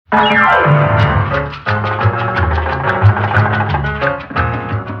Hi,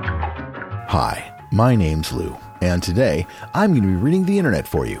 my name's Lou, and today I'm going to be reading the internet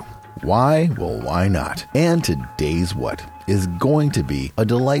for you. Why? Well, why not? And today's what is going to be a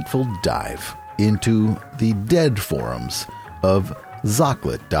delightful dive into the dead forums of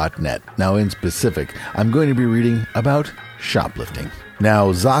Zocklet.net. Now, in specific, I'm going to be reading about shoplifting.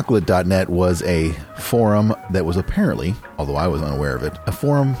 Now, Zocklet.net was a forum that was apparently, although I was unaware of it, a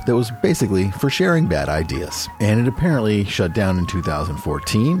forum that was basically for sharing bad ideas. And it apparently shut down in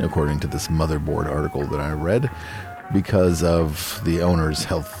 2014, according to this Motherboard article that I read, because of the owner's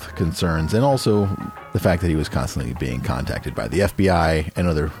health concerns and also the fact that he was constantly being contacted by the FBI and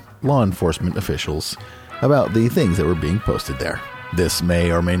other law enforcement officials about the things that were being posted there. This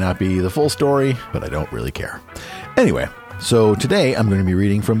may or may not be the full story, but I don't really care. Anyway, so today I'm going to be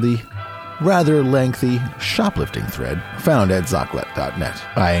reading from the rather lengthy shoplifting thread found at Zocklet.net.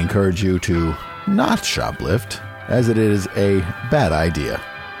 I encourage you to not shoplift, as it is a bad idea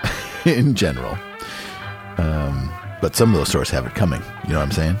in general. But some of those stores have it coming, you know what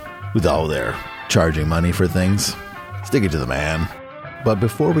I'm saying? With all their charging money for things. Stick it to the man. But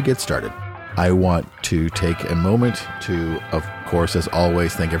before we get started, I want to take a moment to, of course, as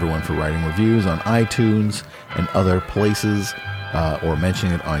always, thank everyone for writing reviews on iTunes and other places, or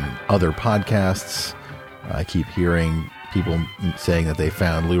mentioning it on other podcasts. I keep hearing people saying that they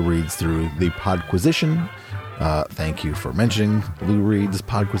found Lou Reads through the Podquisition. Thank you for mentioning Lou Reads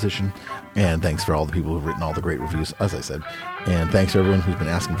Podquisition. And thanks for all the people who've written all the great reviews, as I said. And thanks to everyone who's been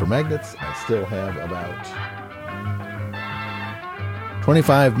asking for magnets. I still have about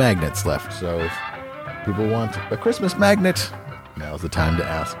 25 magnets left. So if people want a Christmas magnet, now's the time to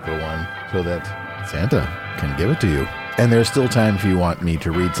ask for one so that Santa can give it to you. And there's still time if you want me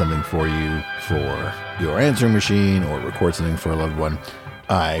to read something for you for your answering machine or record something for a loved one.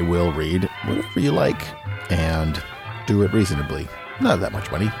 I will read whatever you like and do it reasonably. Not that much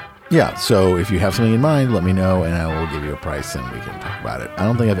money. Yeah, so if you have something in mind, let me know and I will give you a price and we can talk about it. I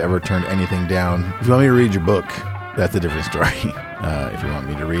don't think I've ever turned anything down. If you want me to read your book, that's a different story. If you want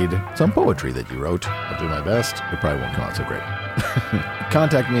me to read some poetry that you wrote, I'll do my best. It probably won't come out so great.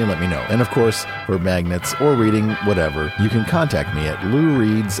 Contact me and let me know. And of course, for magnets or reading, whatever, you can contact me at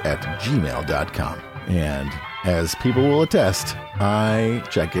loureads@gmail.com. And as people will attest, I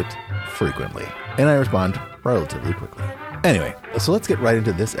check it frequently. And I respond relatively quickly. Anyway, so let's get right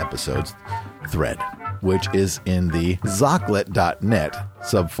into this episode's thread, which is in the Zocklet.net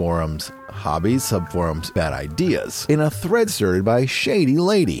subforums Hobbies, Subforums, Bad Ideas, in a thread started by Shady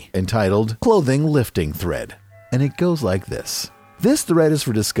Lady entitled Clothing Lifting Thread. And it goes like this. This thread is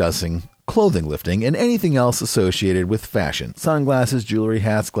for discussing clothing lifting and anything else associated with fashion. Sunglasses, jewelry,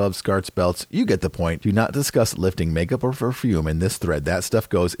 hats, gloves, scarves, belts. You get the point. Do not discuss lifting makeup or perfume in this thread. That stuff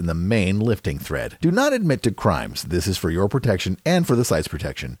goes in the main lifting thread. Do not admit to crimes. This is for your protection and for the site's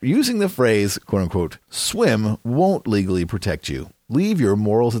protection. Using the phrase, quote unquote, swim won't legally protect you. Leave your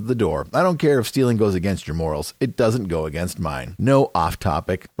morals at the door. I don't care if stealing goes against your morals. It doesn't go against mine. No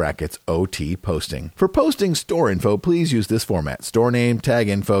off-topic, brackets, OT posting. For posting store info, please use this format. Store name, tag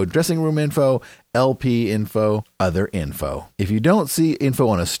info, dressing room info, LP info, other info. If you don't see info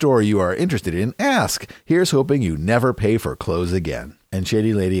on a store you are interested in, ask. Here's hoping you never pay for clothes again. And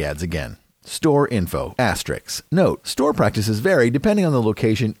Shady Lady adds again. Store info, asterisks. Note, store practices vary depending on the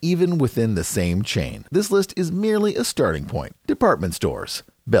location even within the same chain. This list is merely a starting point. Department stores.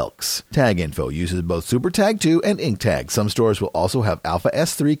 Belks. Tag info uses both Super Tag 2 and Ink Tag. Some stores will also have Alpha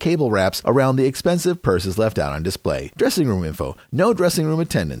S3 cable wraps around the expensive purses left out on display. Dressing room info. No dressing room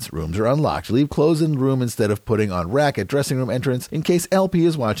attendants. Rooms are unlocked. Leave clothes in the room instead of putting on rack at dressing room entrance in case LP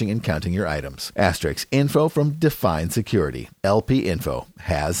is watching and counting your items. Asterisk. Info from Define Security. LP info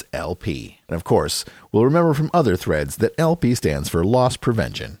has LP. And of course, we'll remember from other threads that LP stands for Loss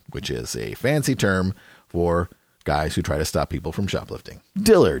Prevention, which is a fancy term for guys who try to stop people from shoplifting.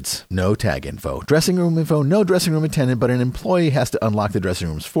 Dillards, no tag info. Dressing room info, no dressing room attendant, but an employee has to unlock the dressing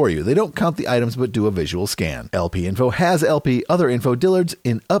rooms for you. They don't count the items but do a visual scan. LP info has LP. Other info, Dillards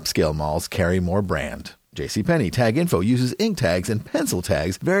in upscale malls carry more brand. JCPenney tag info uses ink tags and pencil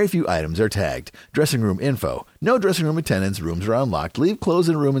tags. Very few items are tagged. Dressing room info. No dressing room attendants. Rooms are unlocked. Leave clothes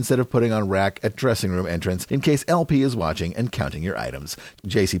in room instead of putting on rack at dressing room entrance in case LP is watching and counting your items.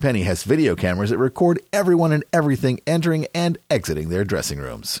 JCPenney has video cameras that record everyone and everything entering and exiting their dressing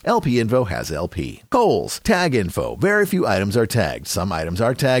rooms. LP info has LP. Kohl's tag info. Very few items are tagged. Some items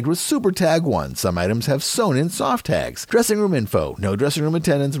are tagged with Super Tag 1. Some items have sewn in soft tags. Dressing room info. No dressing room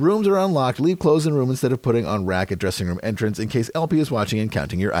attendants. Rooms are unlocked. Leave clothes in room instead of of putting on rack at dressing room entrance in case LP is watching and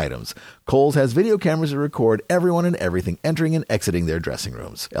counting your items. Kohl's has video cameras that record everyone and everything entering and exiting their dressing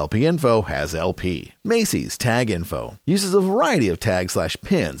rooms. LP Info has LP. Macy's Tag Info uses a variety of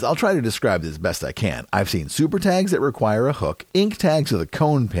tags/pins. I'll try to describe this best I can. I've seen super tags that require a hook, ink tags with a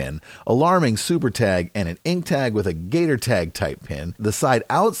cone pin, alarming super tag, and an ink tag with a gator tag type pin. The side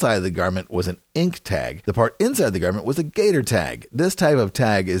outside of the garment was an ink tag. The part inside the garment was a gator tag. This type of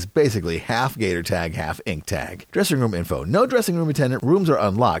tag is basically half gator tag, half ink tag. Dressing room info. No dressing room attendant. Rooms are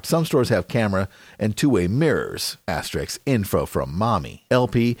unlocked. Some stores have camera and two-way mirrors. Asterisk. Info from Mommy.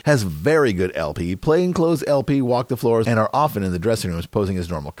 LP has very good LP. Plainclothes LP walk the floors and are often in the dressing rooms posing as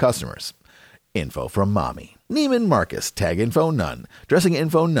normal customers. Info from Mommy. Neiman Marcus. Tag info none. Dressing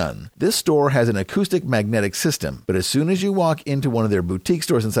info none. This store has an acoustic magnetic system, but as soon as you walk into one of their boutique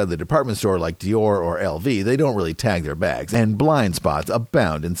stores inside the department store like Dior or LV, they don't really tag their bags, and blind spots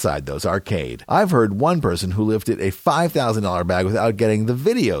abound inside those arcade. I've heard one person who lifted a $5,000 bag without getting the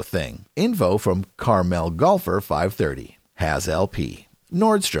video thing. Info from Carmel Golfer 530. Has LP.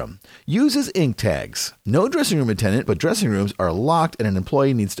 Nordstrom uses ink tags. No dressing room attendant, but dressing rooms are locked and an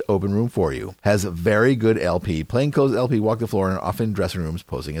employee needs to open room for you. Has very good LP. Plainclothes LP walk the floor and are often in dressing rooms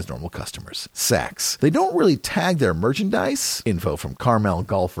posing as normal customers. Saks. They don't really tag their merchandise. Info from Carmel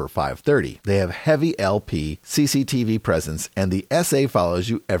Golfer 530. They have heavy LP, CCTV presence, and the SA follows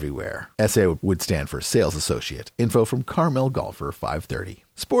you everywhere. SA would stand for Sales Associate. Info from Carmel Golfer 530.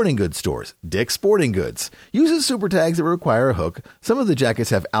 Sporting goods stores. Dick's Sporting Goods uses super tags that require a hook. Some of the jackets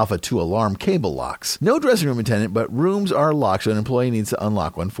have Alpha 2 alarm cable locks. No dressing room attendant, but rooms are locked, so an employee needs to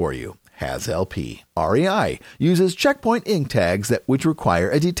unlock one for you. Has LP. REI uses checkpoint ink tags which require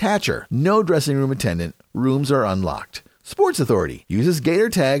a detacher. No dressing room attendant. Rooms are unlocked. Sports Authority uses gator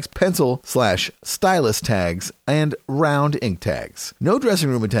tags, pencil/stylus tags, and round ink tags. No dressing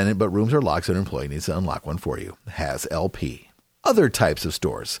room attendant, but rooms are locked, so an employee needs to unlock one for you. Has LP. Other types of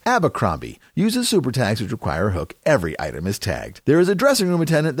stores. Abercrombie uses super tags which require a hook. Every item is tagged. There is a dressing room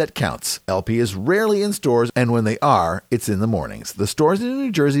attendant that counts. LP is rarely in stores, and when they are, it's in the mornings. The stores in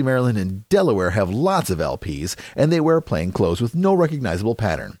New Jersey, Maryland, and Delaware have lots of LPs, and they wear plain clothes with no recognizable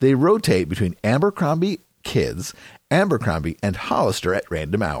pattern. They rotate between Abercrombie Kids, Abercrombie, and Hollister at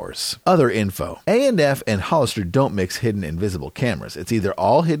random hours. Other info. A&F and Hollister don't mix hidden and visible cameras. It's either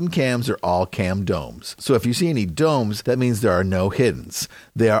all hidden cams or all cam domes. So if you see any domes, that means there are no hiddens.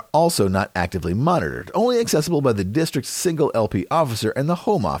 They are also not actively monitored, only accessible by the district's single LP officer and the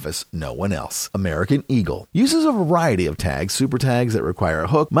home office, no one else. American Eagle uses a variety of tags, super tags that require a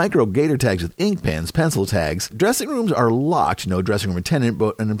hook, micro gator tags with ink pens, pencil tags. Dressing rooms are locked, no dressing room attendant,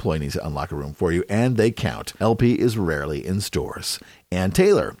 but an employee needs to unlock a room for you, and they count. LP is rarely in stores. Ann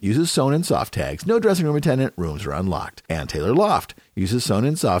Taylor uses sewn and soft tags. No dressing room attendant. Rooms are unlocked. Ann Taylor Loft uses sewn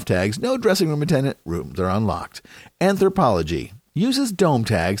and soft tags. No dressing room attendant. Rooms are unlocked. Anthropologie uses dome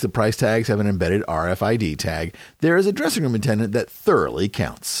tags. The price tags have an embedded RFID tag. There is a dressing room attendant that thoroughly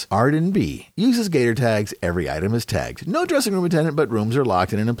counts. Arden B uses gator tags. Every item is tagged. No dressing room attendant, but rooms are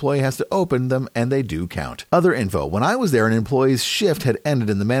locked and an employee has to open them, and they do count. Other info. When I was there, an employee's shift had ended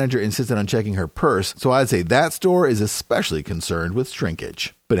and the manager insisted on checking her purse, so I'd say that store is especially concerned with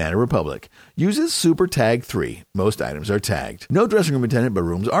shrinkage. Banana Republic uses Super Tag 3. Most items are tagged. No dressing room attendant, but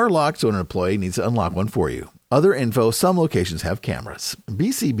rooms are locked, so an employee needs to unlock one for you. Other info, some locations have cameras.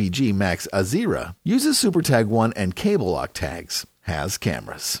 BCBG Max Azira uses Super Tag 1 and cable lock tags. Has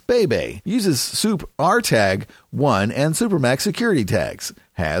cameras. Bebe uses Sup R Tag 1 and Supermax security tags.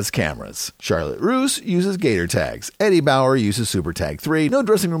 Has cameras. Charlotte Russe uses gator tags. Eddie Bauer uses Super Tag 3. No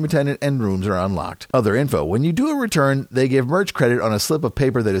dressing room attendant and rooms are unlocked. Other info. When you do a return, they give merch credit on a slip of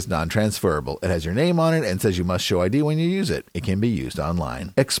paper that is non-transferable. It has your name on it and says you must show ID when you use it. It can be used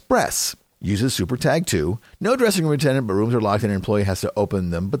online. Express uses Super Tag 2. No dressing room attendant, but rooms are locked and an employee has to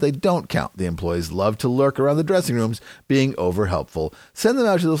open them, but they don't count. The employees love to lurk around the dressing rooms, being over helpful. Send them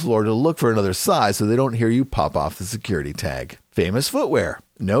out to the floor to look for another size so they don't hear you pop off the security tag. Famous Footwear.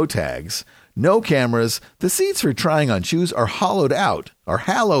 No tags. No cameras. The seats for trying on shoes are hollowed out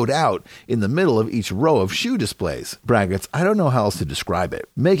in the middle of each row of shoe displays. Brackets, I don't know how else to describe it.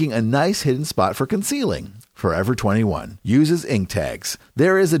 Making a nice hidden spot for concealing. Forever 21 uses ink tags.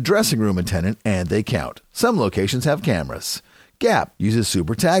 There is a dressing room attendant and they count. Some locations have cameras. Gap uses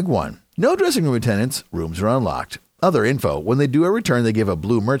Super Tag 1. No dressing room attendants. Rooms are unlocked. Other info. When they do a return, they give a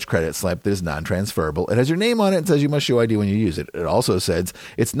blue merch credit slip that is non-transferable. It has your name on it and says you must show ID when you use it. It also says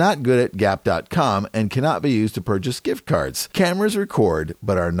it's not good at Gap.com and cannot be used to purchase gift cards. Cameras record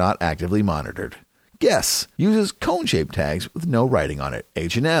but are not actively monitored. Guess uses cone-shaped tags with no writing on it.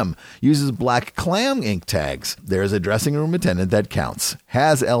 H&M uses black clam ink tags. There's a dressing room attendant that counts.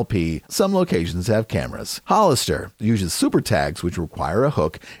 Has LP. Some locations have cameras. Hollister uses super tags which require a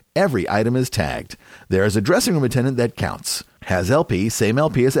hook. Every item is tagged. There's a dressing room attendant that counts. Has LP, same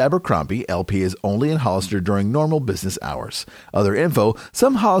LP as Abercrombie. LP is only in Hollister during normal business hours. Other info,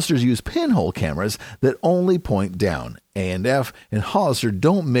 some Hollisters use pinhole cameras that only point down. A&F and Hollister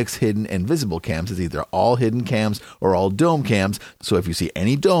don't mix hidden and visible cams. It's either all hidden cams or all dome cams. So if you see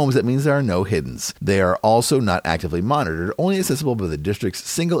any domes, that means there are no hiddens. They are also not actively monitored, only accessible by the district's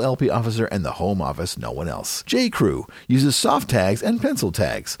single LP officer and the home office, no one else. J.Crew uses soft tags and pencil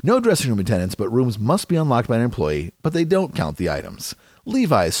tags. No dressing room attendants, but rooms must be unlocked by an employee, but they don't count the items.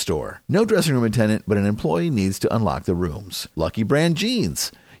 Levi's store. No dressing room attendant, but an employee needs to unlock the rooms. Lucky Brand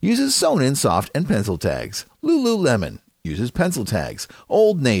Jeans uses sewn-in soft and pencil tags. Lululemon uses pencil tags.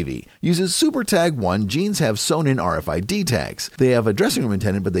 Old Navy uses Super Tag 1. Jeans have sewn-in RFID tags. They have a dressing room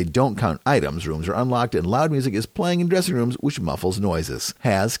attendant, but they don't count items. Rooms are unlocked, and loud music is playing in dressing rooms, which muffles noises.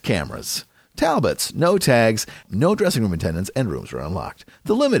 Has cameras. Talbots, no tags, no dressing room attendants, and rooms are unlocked.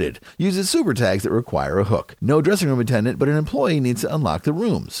 The Limited uses super tags that require a hook. No dressing room attendant, but an employee needs to unlock the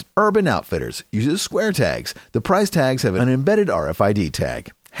rooms. Urban Outfitters uses square tags. The price tags have an embedded RFID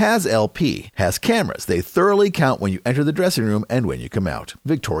tag. Has LP has cameras. They thoroughly count when you enter the dressing room and when you come out.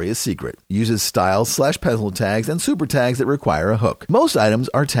 Victoria's Secret uses style/pencil tags and super tags that require a hook. Most items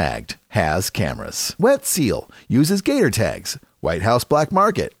are tagged. Has cameras. Wet Seal uses gator tags. White House Black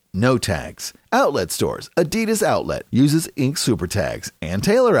Market, no tags. Outlet stores. Adidas Outlet uses ink super tags. Ann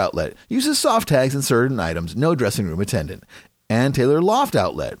Taylor Outlet uses soft tags in certain items. No dressing room attendant. Ann Taylor Loft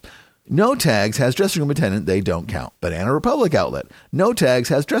Outlet. No tags has dressing room attendant, they don't count. Banana Republic Outlet. No tags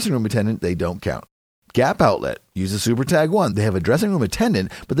has dressing room attendant, they don't count. Gap Outlet uses Super Tag 1. They have a dressing room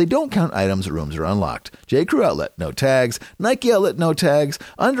attendant, but they don't count items. Rooms are unlocked. J.Crew Outlet, no tags. Nike Outlet, no tags.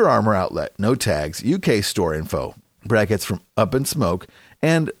 Under Armour Outlet, no tags. UK store info. Brackets from Up and Smoke.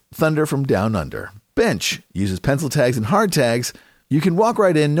 And Thunder from Down Under. Bench uses pencil tags and hard tags. You can walk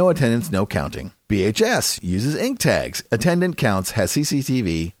right in, no attendance, no counting. BHS uses ink tags. Attendant counts, has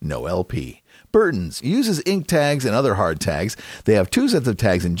CCTV, no LP. Burton's uses ink tags and other hard tags. They have 2 sets of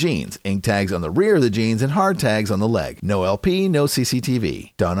tags in jeans. Ink tags on the rear of the jeans and hard tags on the leg. No LP, no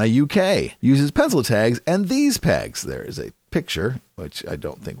CCTV. Donna UK uses pencil tags and these pegs. There is a picture, which I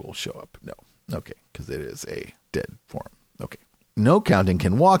don't think will show up. No. Okay, because it is a dead form. Okay. No counting,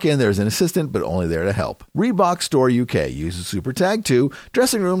 can walk in. There's an assistant, but only there to help. Reebok Store UK uses Super Tag 2.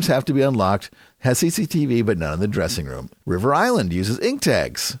 Dressing rooms have to be unlocked. Has CCTV, but none in the dressing room. River Island uses ink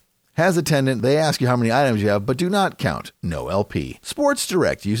tags. Has attendant. They ask you how many items you have, but do not count. No LP. Sports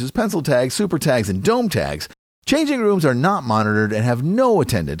Direct uses pencil tags, super tags, and dome tags. Changing rooms are not monitored and have no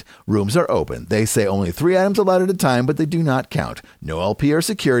attendant. Rooms are open. They say only 3 items allowed at a time, but they do not count. No LP or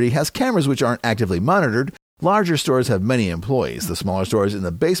security. Has cameras which aren't actively monitored. Larger stores have many employees. The smaller stores in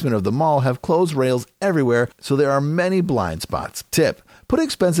the basement of the mall have closed rails everywhere, so there are many blind spots. Tip: put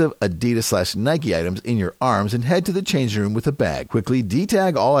expensive Adidas/Nike items in your arms and head to the changing room with a bag. Quickly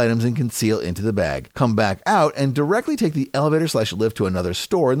detag all items and conceal into the bag. Come back out and directly take the elevator/lift to another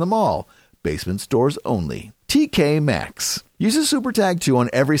store in the mall. Basement stores only. TK Maxx uses Super Tag 2 on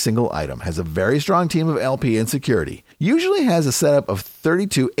every single item. Has a very strong team of LP and security. Usually has a setup of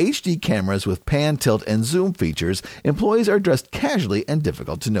 32 HD cameras with pan, tilt, and zoom features. Employees are dressed casually and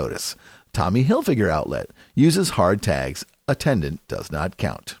difficult to notice. Tommy Hilfiger Outlet uses hard tags. Attendant does not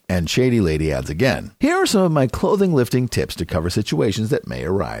count. And Shady Lady adds again. Here are some of my clothing lifting tips to cover situations that may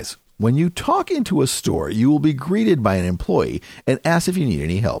arise. When you talk into a store, you will be greeted by an employee and asked if you need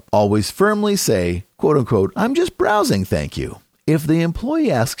any help. Always firmly say, quote unquote, "I'm just browsing, thank you." If the employee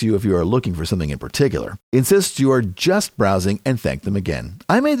asks you if you are looking for something in particular, insist you are just browsing and thank them again.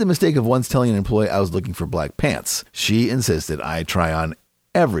 I made the mistake of once telling an employee I was looking for black pants. She insisted I try on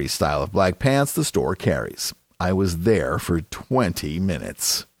every style of black pants the store carries. I was there for 20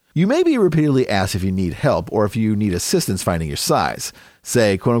 minutes. You may be repeatedly asked if you need help or if you need assistance finding your size.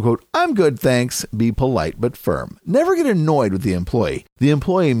 Say, quote unquote, "I'm good, thanks." Be polite but firm. Never get annoyed with the employee. The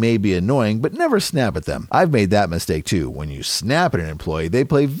employee may be annoying, but never snap at them. I've made that mistake too. When you snap at an employee, they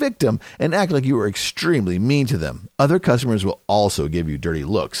play victim and act like you are extremely mean to them. Other customers will also give you dirty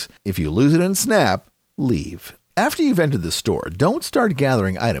looks. If you lose it and snap, leave. After you've entered the store, don't start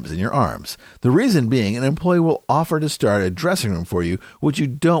gathering items in your arms. The reason being, an employee will offer to start a dressing room for you, which you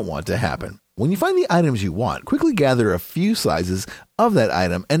don't want to happen. When you find the items you want, quickly gather a few sizes of that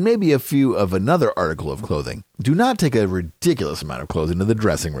item and maybe a few of another article of clothing. Do not take a ridiculous amount of clothing to the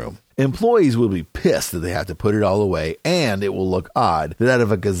dressing room. Employees will be pissed that they have to put it all away, and it will look odd that out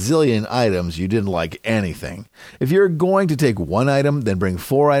of a gazillion items you didn't like anything. If you're going to take one item, then bring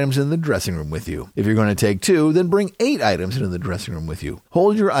 4 items into the dressing room with you. If you're going to take 2, then bring 8 items into the dressing room with you.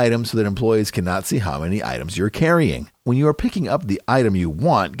 Hold your items so that employees cannot see how many items you're carrying. When you are picking up the item you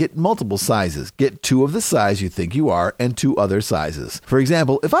want, get multiple sizes. Get 2 of the size you think you are and 2 other sizes. For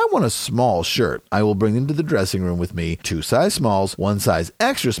example, if I want a small shirt, I will bring them to the dressing room with me, 2 size smalls, 1 size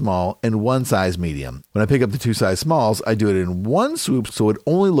extra small, and 1 size medium. When I pick up the 2 size smalls, I do it in one swoop so it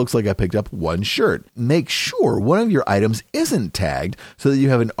only looks like I picked up one shirt. Make sure one of your items isn't tagged so that you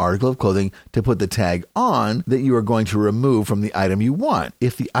have an article of clothing to put the tag on that you are going to remove from the item you want.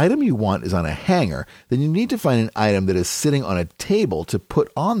 If the item you want is on a hanger, then you need to find an item that is sitting on a table to put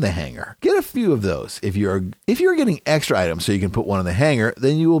on the hanger. Get a few of those. If you're getting extra items so you can put one on the hanger,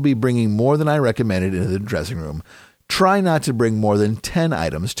 then you will be bringing more than I recommended into the dressing room. Try not to bring more than 10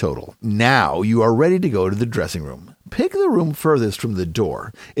 items total. Now you are ready to go to the dressing room. Pick the room furthest from the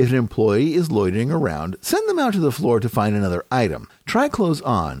door. If an employee is loitering around, send them out to the floor to find another item. Try clothes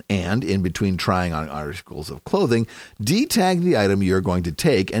on, and in between trying on articles of clothing, detag the item you are going to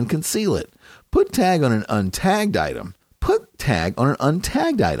take and conceal it. Put tag on an untagged item. Put tag on an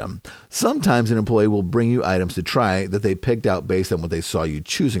untagged item. Sometimes an employee will bring you items to try that they picked out based on what they saw you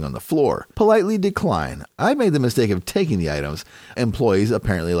choosing on the floor. Politely decline. I made the mistake of taking the items. Employees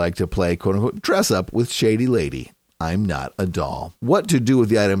apparently like to play quote-unquote dress up with shady lady. I'm not a doll. What to do with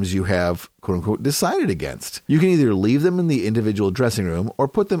the items you have, quote-unquote, decided against. You can either leave them in the individual dressing room or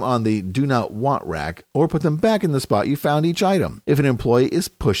put them on the do not want rack or put them back in the spot you found each item. If an employee is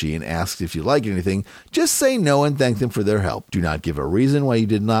pushy and asks if you like anything, just say no and thank them for their help. Do not give a reason why you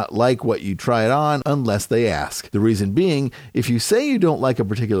did not like what you tried on unless they ask. The reason being, if you say you don't like a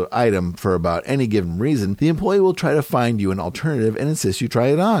particular item for about any given reason, the employee will try to find you an alternative and insist you try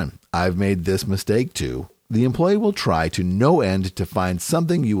it on. I've made this mistake too. The employee will try to no end to find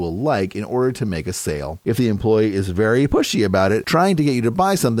something you will like in order to make a sale. If the employee is very pushy about it, trying to get you to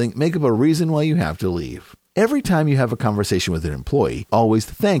buy something, make up a reason why you have to leave. Every time you have a conversation with an employee, always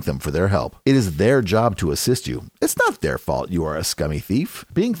thank them for their help. It is their job to assist you. It's not their fault you are a scummy thief.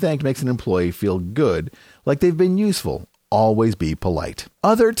 Being thanked makes an employee feel good, like they've been useful. Always be polite.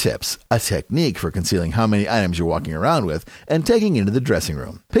 Other tips, a technique for concealing how many items you're walking around with and taking into the dressing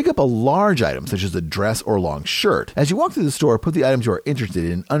room. Pick up a large item such as a dress or long shirt. As you walk through the store, put the items you are interested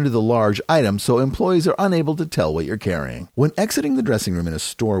in under the large item so employees are unable to tell what you're carrying. When exiting the dressing room in a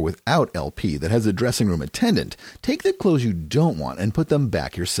store without LP that has a dressing room attendant, take the clothes you don't want and put them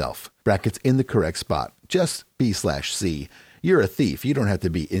back yourself. Brackets in the correct spot. Just B/C. You're a thief. You don't have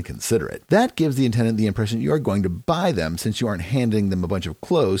to be inconsiderate. That gives the attendant the impression you are going to buy them since you aren't handing them a bunch of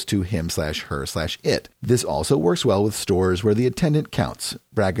clothes to him/her/it. This also works well with stores where the attendant counts.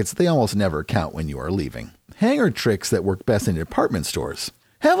 Brackets, they almost never count when you are leaving. Hanger tricks that work best in department stores.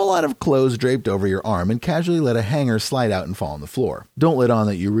 Have a lot of clothes draped over your arm and casually let a hanger slide out and fall on the floor. Don't let on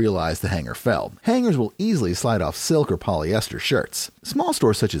that you realize the hanger fell. Hangers will easily slide off silk or polyester shirts. Small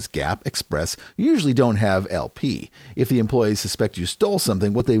stores such as Gap, Express usually don't have LP. If the employees suspect you stole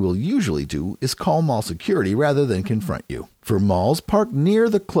something, what they will usually do is call mall security rather than confront you. For malls, park near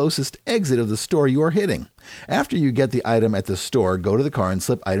the closest exit of the store you are hitting. After you get the item at the store, go to the car and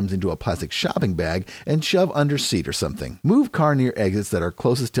slip items into a plastic shopping bag and shove under seat or something. Move car near exits that are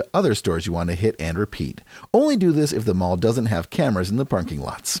closest to other stores you want to hit and repeat. Only do this if the mall doesn't have cameras in the parking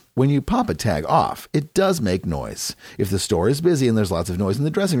lots. When you pop a tag off, it does make noise. If the store is busy and there's lots of noise in the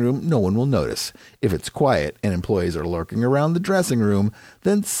dressing room, no one will notice. If it's quiet and employees are lurking around the dressing room,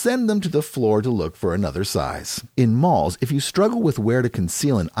 then send them to the floor to look for another size. In malls, if you struggle with where to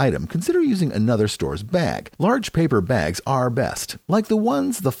conceal an item, consider using another store's bag. Large paper bags are best, like the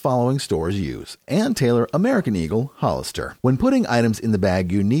ones the following stores use: Ann Taylor, American Eagle, Hollister. When putting items in the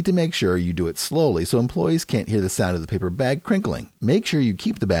bag, you need to make sure you do it slowly so employees can't hear the sound of the paper bag crinkling. Make sure you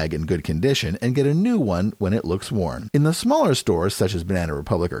keep the bag in good condition and get a new one when it looks worn. In the smaller stores, such as Banana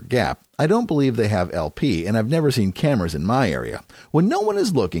Republic or Gap, I don't believe they have LP, and I've never seen cameras in my area. When no one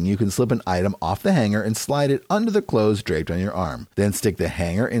is looking, you can slip an item off the hanger and slide it under the clothes draped on your arm. Then stick the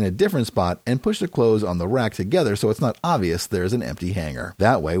hanger in a different spot and push the clothes on the rack together so it's not obvious there's an empty hanger.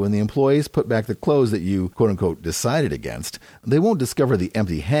 That way, when the employees put back the clothes that you, quote-unquote, decided against, they won't discover the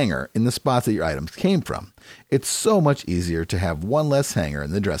empty hanger in the spots that your items came from. It's so much easier to have one less hanger in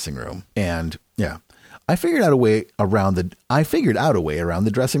the dressing room. And, yeah. I figured out a way around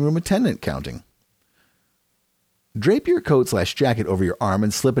the dressing room attendant counting. Drape your coat/jacket over your arm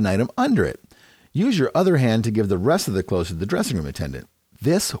and slip an item under it. Use your other hand to give the rest of the clothes to the dressing room attendant.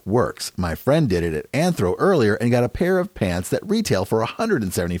 This works. My friend did it at Anthro earlier and got a pair of pants that retail for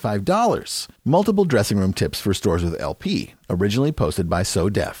 $175. Multiple dressing room tips for stores with LP, originally posted by So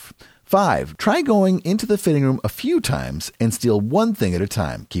Def. 5. Try going into the fitting room a few times and steal one thing at a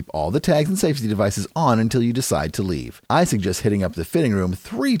time. Keep all the tags and safety devices on until you decide to leave. I suggest hitting up the fitting room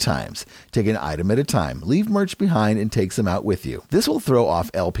 3 times. Take an item at a time. Leave merch behind and take some out with you. This will throw off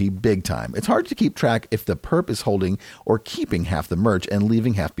LP big time. It's hard to keep track if the perp is holding or keeping half the merch and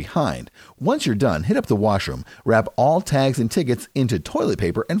leaving half behind. Once you're done, hit up the washroom. Wrap all tags and tickets into toilet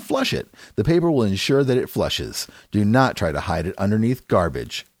paper and flush it. The paper will ensure that it flushes. Do not try to hide it underneath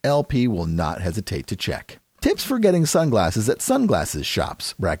garbage. LP will not hesitate to check. Tips for getting sunglasses at sunglasses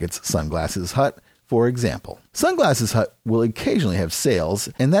shops, brackets Sunglasses Hut, for example. Sunglasses Hut will occasionally have sales,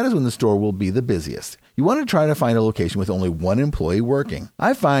 and that is when the store will be the busiest. You want to try to find a location with only one employee working.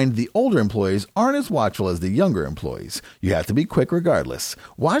 I find the older employees aren't as watchful as the younger employees. You have to be quick regardless.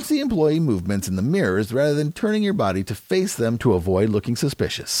 Watch the employee movements in the mirrors rather than turning your body to face them to avoid looking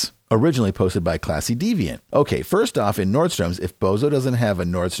suspicious. Originally posted by Classy Deviant. Okay, first off, in Nordstrom's, if Bozo doesn't have a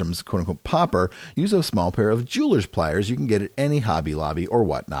Nordstrom's quote-unquote popper, use a small pair of jeweler's pliers you can get at any Hobby Lobby or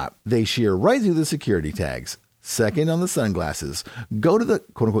whatnot. They shear right through the security tags. Second, on the sunglasses, go to the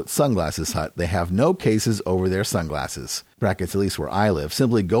quote-unquote Sunglasses Hut. They have no cases over their sunglasses. Brackets, at least where I live.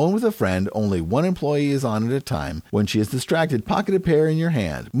 Simply go in with a friend. Only one employee is on at a time. When she is distracted, pocket a pair in your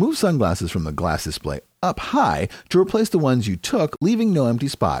hand. Move sunglasses from the glass display up high to replace the ones you took, leaving no empty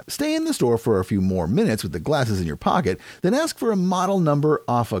spot. Stay in the store for a few more minutes with the glasses in your pocket, then ask for a model number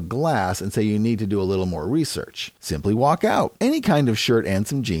off a glass and say you need to do a little more research. Simply walk out. Any kind of shirt and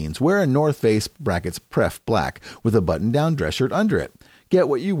some jeans. Wear a North Face brackets Pref black with a button-down dress shirt under it. Get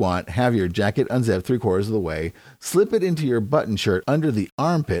what you want, have your jacket unzipped 3/4 of the way, slip it into your button shirt under the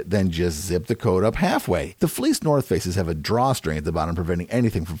armpit, then just zip the coat up halfway. The fleece North Faces have a drawstring at the bottom preventing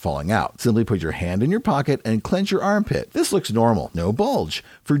anything from falling out. Simply put your hand in your pocket and clench your armpit. This looks normal, no bulge.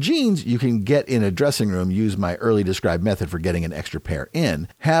 For jeans, you can get in a dressing room, use my early described method for getting an extra pair in.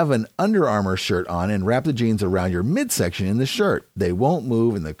 Have an Under Armour shirt on and wrap the jeans around your midsection in the shirt. They won't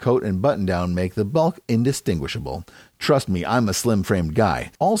move and the coat and button down make the bulk indistinguishable. Trust me, I'm a slim-framed guy.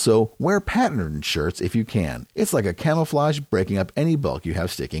 Also, wear patterned shirts if you can. It's like a camouflage breaking up any bulk you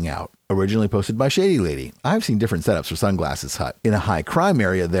have sticking out. Originally posted by Shady Lady. I've seen different setups for Sunglasses Hut. In a high crime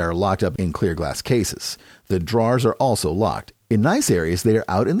area, they are locked up in clear glass cases. The drawers are also locked. In nice areas, they are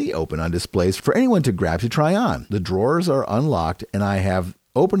out in the open on displays for anyone to grab to try on. The drawers are unlocked, and I have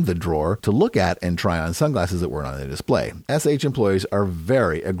opened the drawer to look at and try on sunglasses that weren't on the display. SH employees are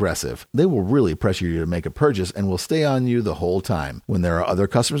very aggressive. They will really pressure you to make a purchase and will stay on you the whole time. When there are other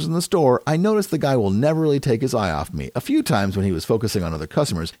customers in the store, I notice the guy will never really take his eye off me. A few times when he was focusing on other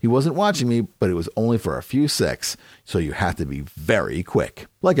customers, he wasn't watching me, but it was only for a few secs, so you have to be very quick.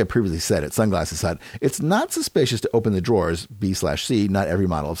 Like I previously said at Sunglasses Hut, it's not suspicious to open the drawers, B/C, not every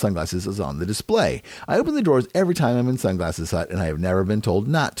model of sunglasses is on the display. I open the drawers every time I'm in Sunglasses Hut, and I have never been told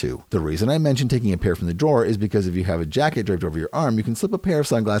not to. The reason I mentioned taking a pair from the drawer is because if you have a jacket draped over your arm, you can slip a pair of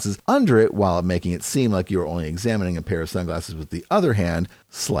sunglasses under it while making it seem like you're only examining a pair of sunglasses with the other hand.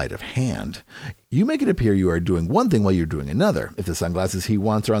 Sleight of hand. You make it appear you are doing one thing while you're doing another. If the sunglasses he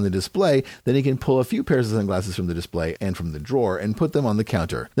wants are on the display, then he can pull a few pairs of sunglasses from the display and from the drawer and put them on the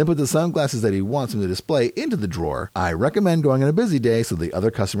counter. Then put the sunglasses that he wants from the display into the drawer. I recommend going on a busy day so the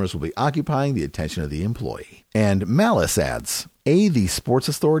other customers will be occupying the attention of the employee. And Malice adds, the sports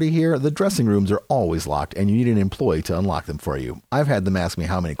authority here, the dressing rooms are always locked and you need an employee to unlock them for you. I've had them ask me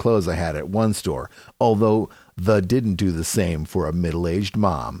how many clothes I had at one store, although the didn't do the same for a middle-aged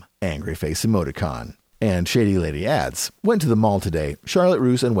mom. Angry face emoticon. And Shady Lady adds, went to the mall today. Charlotte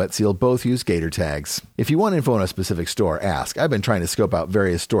Russe and Wet Seal both use gator tags. If you want info on a specific store, ask. I've been trying to scope out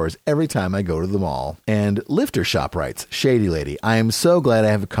various stores every time I go to the mall. And Lifter Shop writes, Shady Lady, I am so glad I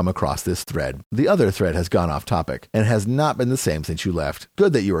have come across this thread. The other thread has gone off topic and has not been the same since you left.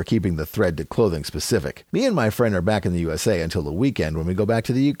 Good that you are keeping the thread to clothing specific. Me and my friend are back in the USA until the weekend when we go back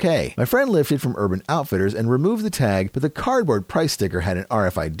to the UK. My friend lifted from Urban Outfitters and removed the tag, but the cardboard price sticker had an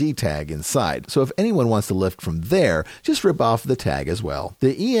RFID tag inside. So if anyone wants to lift from there, just rip off the tag as well.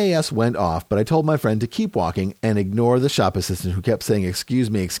 The EAS went off, but I told my friend to keep walking and ignore the shop assistant who kept saying excuse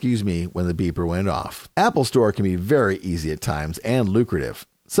me when the beeper went off. Apple Store can be very easy at times and lucrative.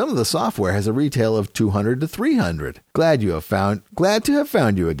 Some of the software has a retail of $200 to $300. Glad to have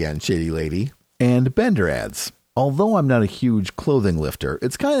found you again, Shady Lady. And Bender adds, although I'm not a huge clothing lifter,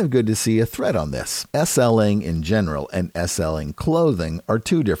 it's kind of good to see a thread on this. SLing in general and SLing clothing are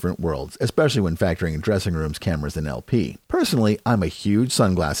two different worlds, especially when factoring in dressing rooms, cameras, and LP. Personally, I'm a huge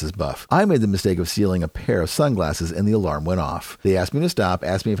sunglasses buff. I made the mistake of stealing a pair of sunglasses and the alarm went off. They asked me to stop,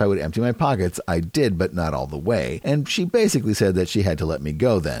 asked me if I would empty my pockets. I did, but not all the way, and she basically said that she had to let me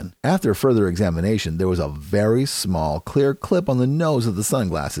go then. After further examination, there was a very small, clear clip on the nose of the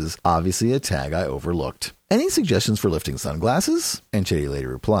sunglasses, obviously a tag I overlooked. Any suggestions for lifting sunglasses? And Shady Lady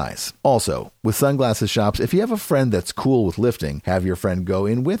replies. Also, with sunglasses shops, if you have a friend that's cool with lifting, have your friend go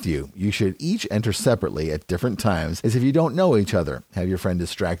in with you. You should each enter separately at different times, as if you don't know each other. Have your friend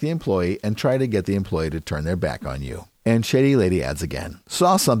distract the employee and try to get the employee to turn their back on you. And Shady Lady adds again.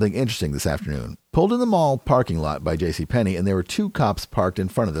 Saw something interesting this afternoon. Pulled in the mall parking lot by JCPenney, and there were 2 cops parked in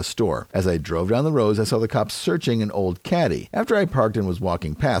front of the store. As I drove down the rows, I saw the cops searching an old caddy. After I parked and was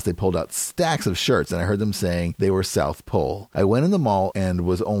walking past, they pulled out stacks of shirts, and I heard them saying they were South Pole. I went in the mall and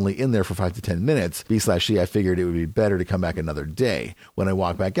was only in there for 5 to 10 minutes. B/C, I figured it would be better to come back another day. When I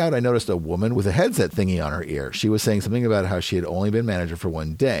walked back out, I noticed a woman with a headset thingy on her ear. She was saying something about how she had only been manager for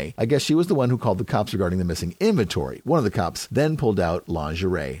 1 day. I guess she was the one who called the cops regarding the missing inventory. One of the cops then pulled out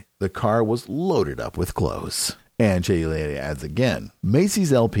lingerie. The car was loaded up with clothes. And Shady Lady adds again,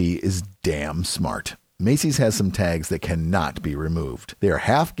 Macy's LP is damn smart. Macy's has some tags that cannot be removed. They are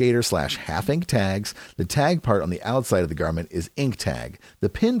half gator / half ink tags. The tag part on the outside of the garment is ink tag. The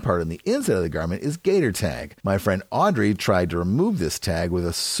pin part on the inside of the garment is gator tag. My friend Audrey tried to remove this tag with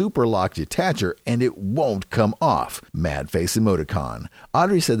a super lock detacher and it won't come off. Mad face emoticon.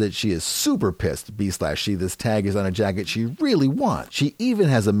 Audrey said that she is super pissed B/C this tag is on a jacket she really wants. She even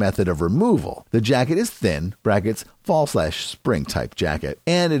has a method of removal. The jacket is thin, brackets, fall/spring type jacket,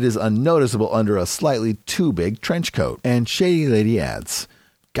 and it is unnoticeable under a slightly too big trench coat. And Shady Lady adds,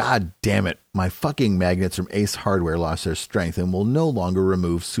 God damn it, my fucking magnets from Ace Hardware lost their strength and will no longer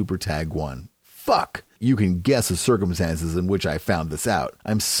remove Super Tag 1. Fuck! You can guess the circumstances in which I found this out.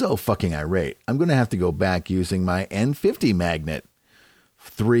 I'm so fucking irate. I'm going to have to go back using my N50 magnet.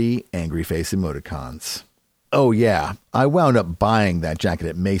 3 angry face emoticons. Oh yeah, I wound up buying that jacket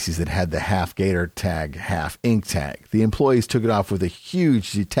at Macy's that had the half gator tag, half ink tag. The employees took it off with a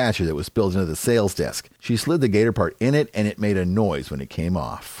huge detacher that was built into the sales desk. She slid the gator part in it and it made a noise when it came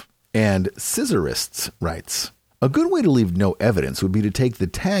off. And Scissorwrists writes, a good way to leave no evidence would be to take the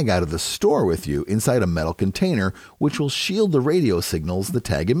tag out of the store with you inside a metal container, which will shield the radio signals the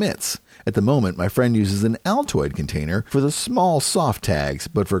tag emits. At the moment, my friend uses an Altoid container for the small soft tags,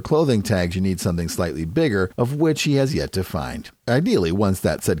 but for clothing tags you need something slightly bigger, of which he has yet to find. Ideally, once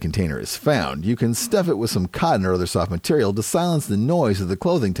that said container is found, you can stuff it with some cotton or other soft material to silence the noise of the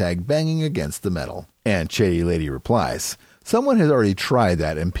clothing tag banging against the metal. And Shady Lady replies, someone has already tried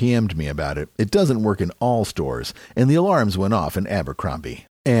that and PM'd me about it. It doesn't work in all stores, and the alarms went off in Abercrombie.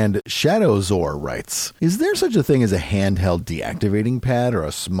 And Shadowzor writes, is there such a thing as a handheld deactivating pad or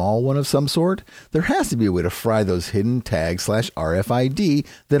a small one of some sort? There has to be a way to fry those hidden tags / RFID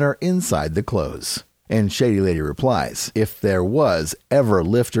that are inside the clothes. And Shady Lady replies, if there was,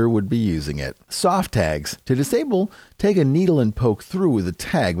 Everlifter would be using it. Soft tags. To disable, take a needle and poke through with the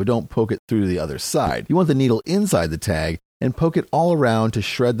tag, but don't poke it through the other side. You want the needle inside the tag and poke it all around to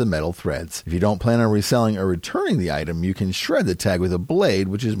shred the metal threads. If you don't plan on reselling or returning the item, you can shred the tag with a blade,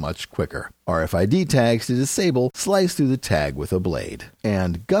 which is much quicker. RFID tags to disable, slice through the tag with a blade.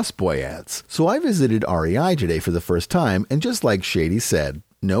 And Gus Boy adds, so I visited REI today for the first time, and just like Shady said,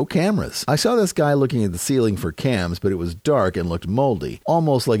 no cameras. I saw this guy looking at the ceiling for cams, but it was dark and looked moldy,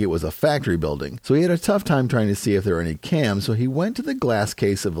 almost like it was a factory building. So he had a tough time trying to see if there were any cams, so he went to the glass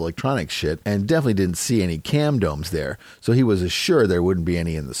case of electronics shit and definitely didn't see any cam domes there, so he was assured there wouldn't be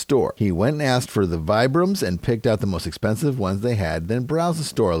any in the store. He went and asked for the Vibrams and picked out the most expensive ones they had, then browsed the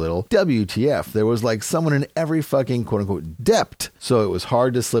store a little. WTF, there was like someone in every fucking quote-unquote depth, so it was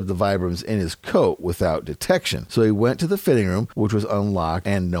hard to slip the Vibrams in his coat without detection. So he went to the fitting room, which was unlocked,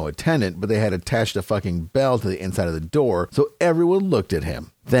 and no attendant, but they had attached a fucking bell to the inside of the door, so everyone looked at him.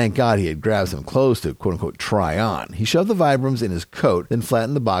 Thank God he had grabbed some clothes to quote-unquote try on. He shoved the Vibrams in his coat, then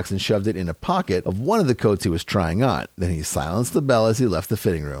flattened the box and shoved it in a pocket of one of the coats he was trying on. Then he silenced the bell as he left the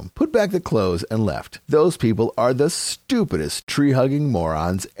fitting room, put back the clothes, and left. Those people are the stupidest tree-hugging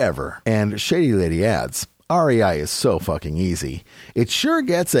morons ever. And Shady Lady adds, REI is so fucking easy. It sure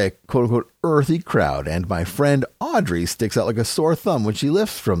gets a quote-unquote earthy crowd, and my friend Audrey sticks out like a sore thumb when she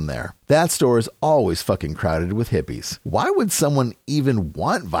lifts from there. That store is always fucking crowded with hippies. Why would someone even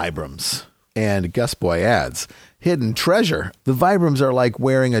want Vibrams? And Gus Boy adds, hidden treasure. The Vibrams are like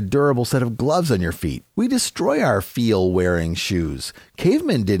wearing a durable set of gloves on your feet. We destroy our feel-wearing shoes.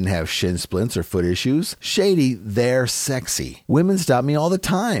 Cavemen didn't have shin splints or foot issues. Shady, they're sexy. Women stop me all the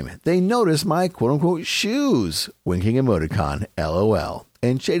time. They notice my quote-unquote shoes. Winking emoticon, LOL.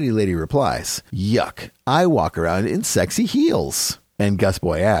 And Shady Lady replies, yuck, I walk around in sexy heels. And Gus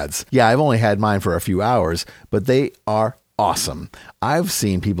Boy adds, yeah, I've only had mine for a few hours, but they are awesome. I've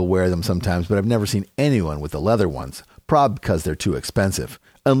seen people wear them sometimes, but I've never seen anyone with the leather ones. Probably because they're too expensive.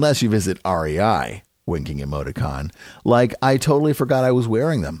 Unless you visit REI, winking emoticon. Like, I totally forgot I was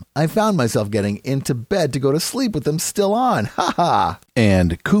wearing them. I found myself getting into bed to go to sleep with them still on. Ha ha!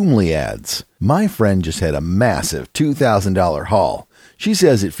 And Coomley adds, my friend just had a massive $2,000 haul. She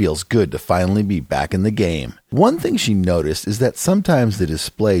says it feels good to finally be back in the game. One thing she noticed is that sometimes the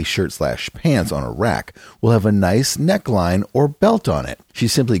display shirt/pants on a rack will have a nice neckline or belt on it. She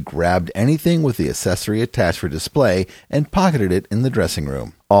simply grabbed anything with the accessory attached for display and pocketed it in the dressing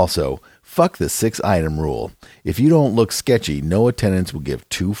room. Also, fuck the 6-item rule. If you don't look sketchy, no attendants will give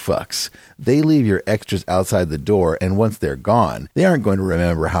 2 fucks. They leave your extras outside the door, and once they're gone, they aren't going to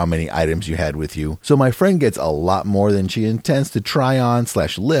remember how many items you had with you. So my friend gets a lot more than she intends to try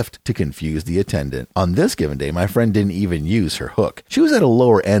on/lift to confuse the attendant. On this given day, my friend didn't even use her hook. She was at a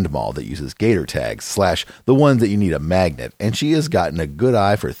lower end mall that uses gator tags / the ones that you need a magnet, and she has gotten a good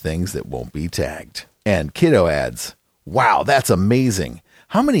eye for things that won't be tagged. And Kiddo adds, wow, that's amazing.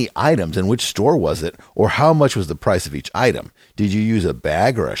 How many items and which store was it, or how much was the price of each item? Did you use a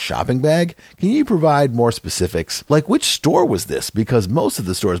bag or a shopping bag? Can you provide more specifics? Like, which store was this? Because most of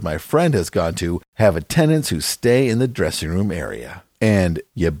the stores my friend has gone to have attendants who stay in the dressing room area. And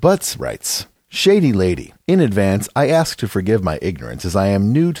Yabutz writes, Shady Lady, in advance, I ask to forgive my ignorance as I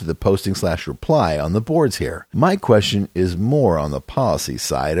am new to the posting/reply on the boards here. My question is more on the policy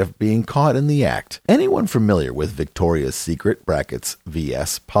side of being caught in the act. Anyone familiar with Victoria's Secret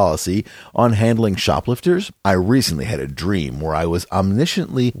 (VS) policy on handling shoplifters? I recently had a dream where I was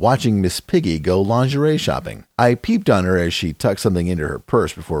omnisciently watching Miss Piggy go lingerie shopping. I peeped on her as she tucked something into her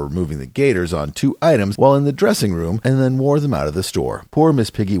purse before removing the gaiters on 2 items while in the dressing room and then wore them out of the store. Poor Miss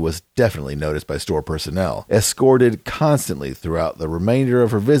Piggy was definitely noticed by store personnel, escorted constantly throughout the remainder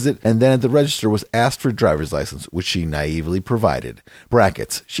of her visit, and then at the register was asked for driver's license, which she naively provided.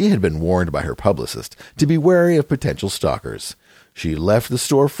 Brackets, she had been warned by her publicist to be wary of potential stalkers. She left the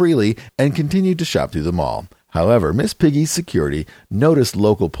store freely and continued to shop through the mall. However, Miss Piggy's security noticed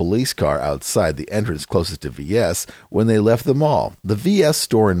local police car outside the entrance closest to VS when they left the mall. The VS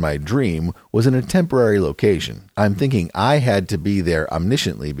store in my dream was in a temporary location. I'm thinking I had to be there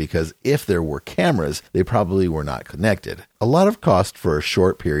omnisciently because if there were cameras, they probably were not connected. A lot of cost for a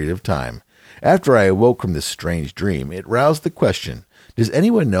short period of time. After I awoke from this strange dream, it roused the question, does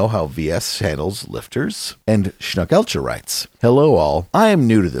anyone know how VS handles lifters? And Schnuckelcha writes, hello all, I am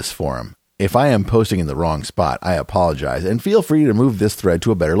new to this forum. If I am posting in the wrong spot, I apologize, and feel free to move this thread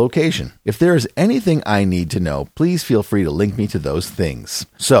to a better location. If there is anything I need to know, please feel free to link me to those things.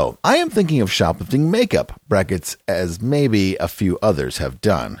 So, I am thinking of shoplifting makeup, brackets, as maybe a few others have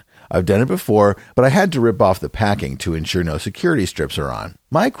done. I've done it before, but I had to rip off the packing to ensure no security strips are on.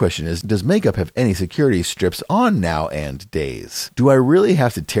 My question is, does makeup have any security strips on now and days? Do I really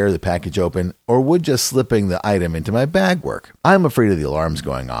have to tear the package open, or would just slipping the item into my bag work? I'm afraid of the alarms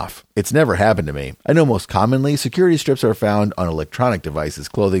going off. It's never happened to me. I know most commonly, security strips are found on electronic devices,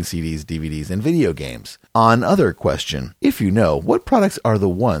 clothing, CDs, DVDs, and video games. On other question, if you know, what products are the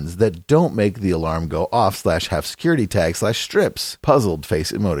ones that don't make the alarm go off / have security tags / strips? Puzzled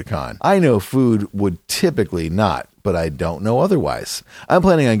face emoticon. I know food would typically not, but I don't know otherwise. I'm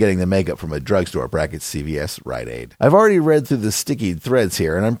planning on getting the makeup from a drugstore, brackets CVS, Rite Aid. I've already read through the sticky threads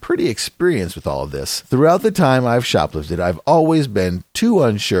here, and I'm pretty experienced with all of this. Throughout the time I've shoplifted, I've always been too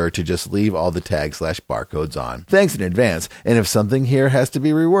unsure to just leave all the tags / barcodes on. Thanks in advance, and if something here has to be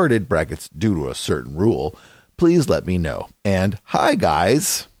reworded, brackets due to a certain rule, please let me know. And hi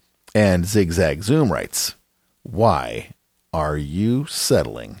guys! And Zigzag Zoom writes, why are you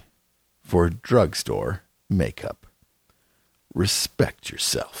settling for drugstore makeup? Respect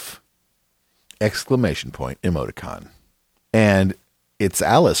yourself! Exclamation point emoticon. And it's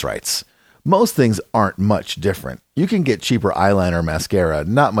Alice writes, most things aren't much different. You can get cheaper eyeliner or mascara,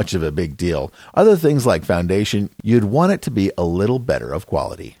 not much of a big deal. Other things like foundation, you'd want it to be a little better of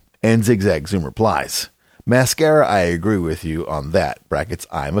quality. And Zigzag Zoom replies, mascara, I agree with you on that, brackets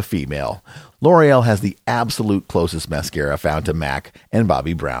I'm a female. L'Oreal has the absolute closest mascara found to MAC and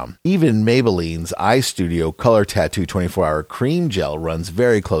Bobbi Brown. Even Maybelline's Eye Studio Color Tattoo 24-Hour Cream Gel runs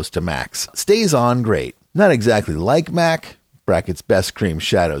very close to MAC's. Stays on great. Not exactly like MAC, brackets best cream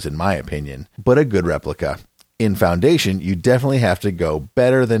shadows in my opinion, but a good replica. In foundation, you definitely have to go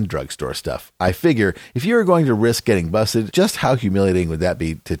better than drugstore stuff. I figure if you were going to risk getting busted, just how humiliating would that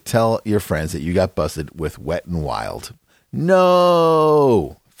be to tell your friends that you got busted with Wet n Wild?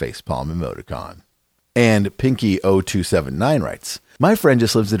 No! Facepalm emoticon. And Pinky0279 writes, my friend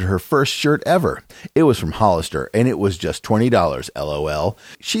just lifted her first shirt ever. It was from Hollister, and it was just $20, LOL.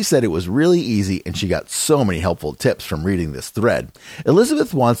 She said it was really easy, and she got so many helpful tips from reading this thread.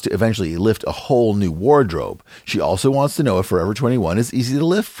 Elizabeth wants to eventually lift a whole new wardrobe. She also wants to know if Forever 21 is easy to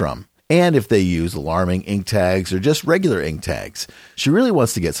lift from, and if they use alarming ink tags or just regular ink tags. She really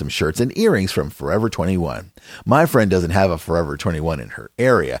wants to get some shirts and earrings from Forever 21. My friend doesn't have a Forever 21 in her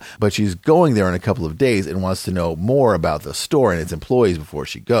area, but she's going there in a couple of days and wants to know more about the store and its employees before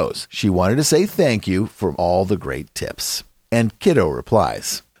she goes. She wanted to say thank you for all the great tips. And Kiddo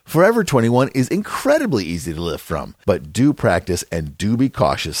replies, Forever 21 is incredibly easy to lift from, but do practice and do be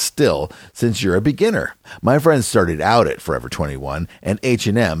cautious still since you're a beginner. My friend started out at Forever 21 and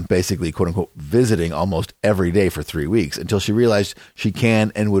H&M, basically quote-unquote visiting almost every day for 3 weeks until she realized she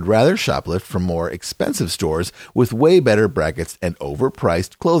can and would rather shoplift from more expensive stores with way better brackets and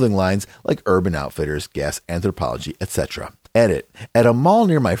overpriced clothing lines like Urban Outfitters, Guess, Anthropologie, etc. Edit. At a mall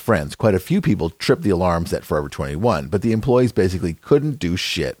near my friend's, quite a few people tripped the alarms at Forever 21, but the employees basically couldn't do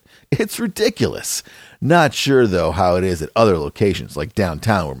shit. It's ridiculous. Not sure, though, how it is at other locations, like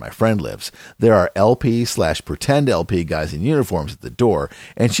downtown where my friend lives. There are LP/pretend LP guys in uniforms at the door,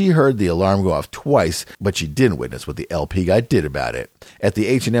 and she heard the alarm go off twice, but she didn't witness what the LP guy did about it. At the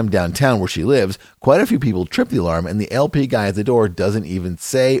H&M downtown where she lives, quite a few people trip the alarm, and the LP guy at the door doesn't even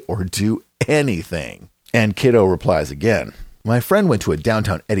say or do anything. And Kiddo replies again. My friend went to a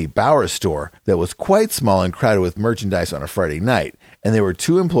downtown Eddie Bauer store that was quite small and crowded with merchandise on a Friday night, and there were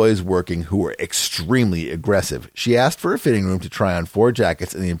 2 employees working who were extremely aggressive. She asked for a fitting room to try on 4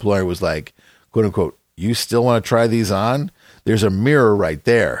 jackets, and the employer was like, quote unquote, you still want to try these on? There's a mirror right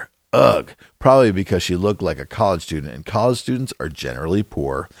there. Ugh, probably because she looked like a college student, and college students are generally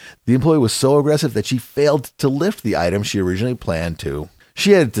poor. The employee was so aggressive that she failed to lift the item she originally planned to.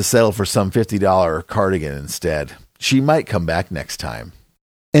 She had to settle for some $50 cardigan instead. She might come back next time.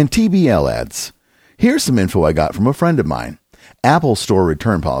 And TBL adds, here's some info I got from a friend of mine. Apple Store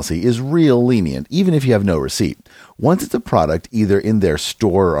return policy is real lenient, even if you have no receipt. Once it's a product either in their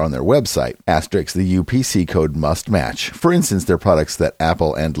store or on their website, asterisk the UPC code must match. For instance, there are products that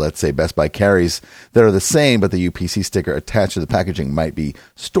Apple and, let's say, Best Buy carries that are the same, but the UPC sticker attached to the packaging might be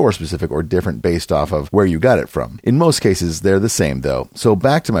store-specific or different based off of where you got it from. In most cases, they're the same, though. So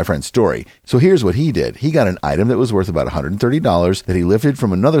back to my friend's story. So here's what he did. He got an item that was worth about $130 that he lifted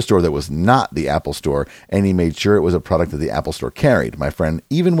from another store that was not the Apple Store, and he made sure it was a product that the Apple Store carried. My friend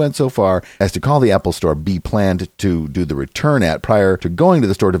even went so far as to call the Apple Store be planned to do the return at prior to going to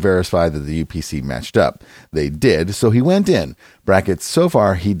the store to verify that the UPC matched up. They did, so he went in. Brackets, so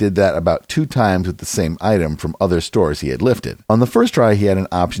far he did that about 2 times with the same item from other stores he had lifted. On the first try, he had an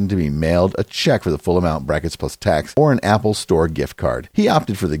option to be mailed a check for the full amount, brackets plus tax, or an Apple Store gift card. He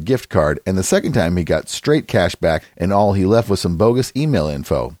opted for the gift card, and the second time he got straight cash back, and all he left was some bogus email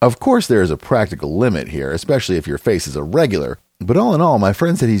info. Of course, there is a practical limit here, especially if your face is a regular. But all in all, my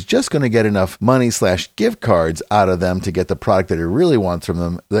friend said he's just going to get enough money/gift cards out of them to get the product that he really wants from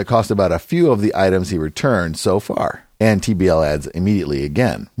them that cost about a few of the items he returned so far. And TBL adds immediately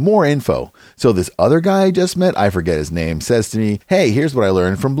again. More info. So this other guy I just met, I forget his name, says to me, hey, here's what I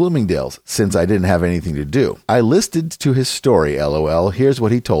learned from Bloomingdale's, since I didn't have anything to do. I listed to his story, LOL. Here's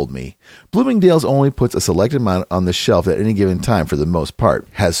what he told me. Bloomingdale's only puts a selected amount on the shelf at any given time for the most part.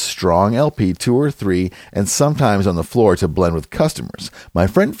 Has strong LP, 2 or 3, and sometimes on the floor to blend with customers. My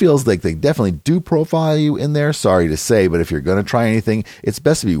friend feels like they definitely do profile you in there, sorry to say, but if you're going to try anything, it's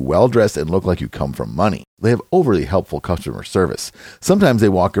best to be well-dressed and look like you come from money. They have overly helpful customer service. Sometimes they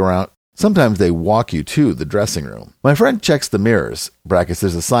walk you to the dressing room. My friend checks the mirrors. Brackets,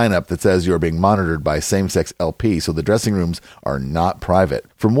 there's a sign up that says you're being monitored by same-sex LP, so the dressing rooms are not private.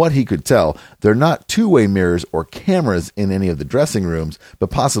 From what he could tell, they're not two-way mirrors or cameras in any of the dressing rooms, but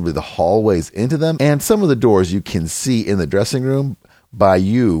possibly the hallways into them, and some of the doors you can see in the dressing room by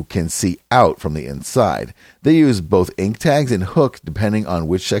you can see out from the inside. They use both ink tags and hook depending on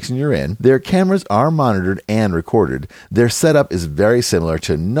which section you're in. Their cameras are monitored and recorded. Their setup is very similar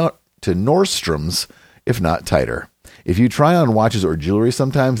to Nordstrom's, if not tighter. If you try on watches or jewelry,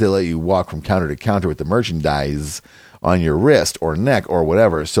 sometimes they let you walk from counter to counter with the merchandise on your wrist or neck or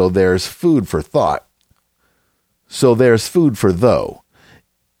whatever. So there's food for thought. So there's food for though.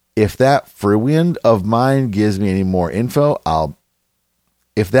 If that friend of mine gives me any more info,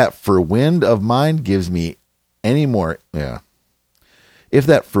 If that friend of mine gives me any more, If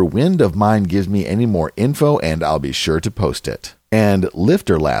that friend of mine gives me any more info, and I'll be sure to post it. And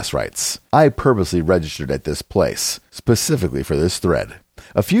Lifter Lass writes, I purposely registered at this place, specifically for this thread.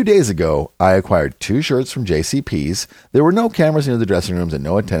 A few days ago, I acquired 2 shirts from JCPenney's. There were no cameras near the dressing rooms and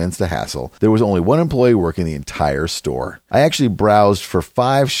no attendants to hassle. There was only one employee working the entire store. I actually browsed for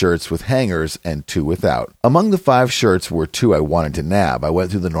 5 shirts with hangers and 2 without. Among the 5 shirts were 2 I wanted to nab. I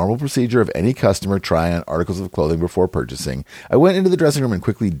went through the normal procedure of any customer trying on articles of clothing before purchasing. I went into the dressing room and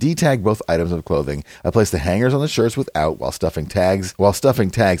quickly detagged both items of clothing. I placed the hangers on the shirts without while stuffing tags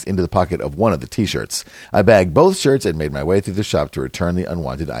into the pocket of one of the t-shirts. I bagged both shirts and made my way through the shop to return the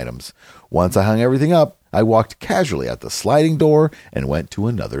unwanted items. Once I hung everything up, I walked casually out the sliding door and went to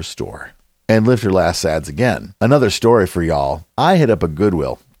another store. And Lifter Lass adds again, another story for y'all. I hit up a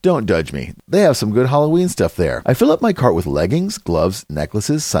Goodwill. Don't judge me. They have some good Halloween stuff there. I fill up my cart with leggings, gloves,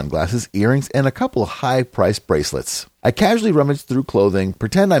 necklaces, sunglasses, earrings, and a couple of high-priced bracelets. I casually rummage through clothing,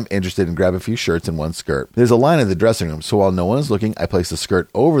 pretend I'm interested, and grab a few shirts and one skirt. There's a line in the dressing room, so while no one is looking, I place the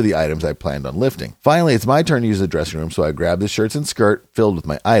skirt over the items I planned on lifting. Finally, it's my turn to use the dressing room, so I grab the shirts and skirt filled with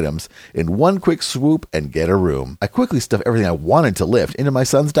my items in one quick swoop and get a room. I quickly stuff everything I wanted to lift into my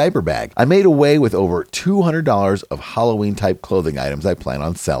son's diaper bag. I made away with over $200 of Halloween-type clothing items I plan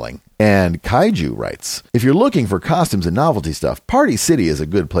on selling. And Kaiju writes, if you're looking for costumes and novelty stuff, Party City is a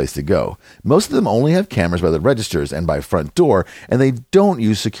good place to go. Most of them only have cameras by the registers and by front door, and they don't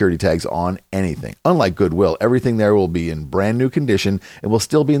use security tags on anything. Unlike Goodwill, everything there will be in brand new condition and will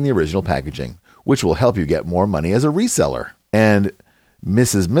still be in the original packaging, which will help you get more money as a reseller. And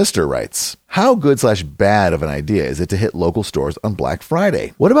Mrs. Mister writes, how good/bad of an idea is it to hit local stores on Black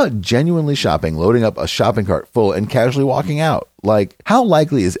Friday? What about genuinely shopping, loading up a shopping cart full, and casually walking out? Like, how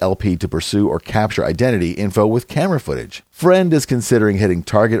likely is LP to pursue or capture identity info with camera footage? Friend is considering hitting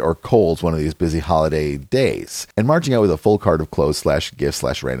Target or Kohl's one of these busy holiday days and marching out with a full cart of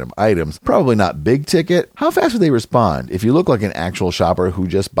clothes/gifts/random items. Probably not big ticket. How fast would they respond if you look like an actual shopper who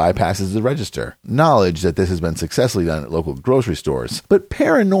just bypasses the register? Knowledge that this has been successfully done at local grocery stores, but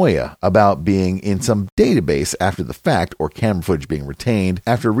paranoia about being in some database after the fact or camera footage being retained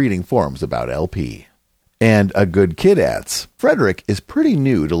after reading forums about LP. And a good kid adds, Frederick is pretty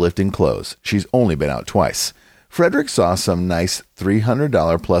new to lifting clothes. She's only been out twice. Frederick saw some nice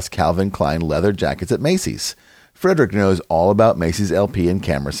 $300 plus Calvin Klein leather jackets at Macy's. Frederick knows all about Macy's LP and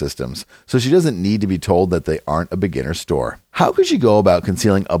camera systems, so she doesn't need to be told that they aren't a beginner store. How could she go about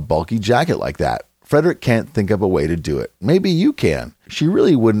concealing a bulky jacket like that? Frederick can't think of a way to do it. Maybe you can. She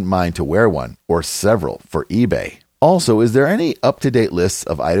really wouldn't mind to wear one, or several, for eBay. Also, is there any up-to-date lists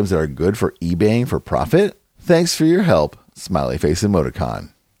of items that are good for eBaying for profit? Thanks for your help, smiley face emoticon.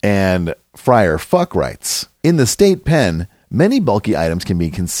 And Friar Fuck writes, in the state pen, many bulky items can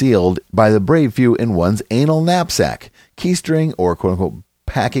be concealed by the brave few in one's anal knapsack, keystring, or quote-unquote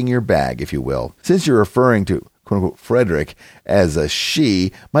packing your bag, if you will. Since you're referring to quote-unquote Frederick as a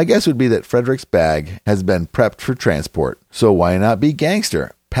she, my guess would be that Frederick's bag has been prepped for transport. So why not be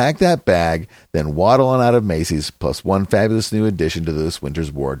gangster? Pack that bag, then waddle on out of Macy's, plus one fabulous new addition to this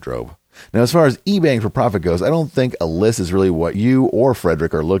winter's wardrobe. Now, as far as eBaying for profit goes, I don't think a list is really what you or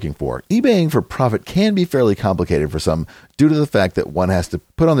Frederick are looking for. eBaying for profit can be fairly complicated for some due to the fact that one has to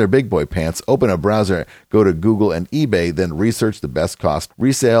put on their big boy pants, open a browser, go to Google and eBay, then research the best cost,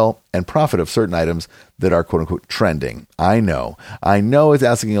 resale, and profit of certain items that are quote-unquote trending. I know it's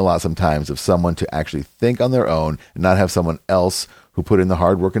asking a lot sometimes of someone to actually think on their own and not have someone else who put in the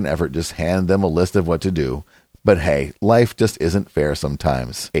hard work and effort just hand them a list of what to do. But hey, life just isn't fair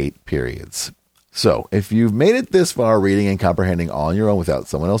sometimes. 8 periods. So, if you've made it this far reading and comprehending all on your own without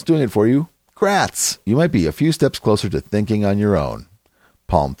someone else doing it for you, grats! You might be a few steps closer to thinking on your own.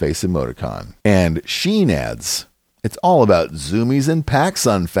 Palm face emoticon. And Sheen adds, it's all about zoomies and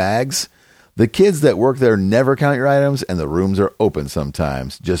PacSun fags. The kids that work there never count your items, and the rooms are open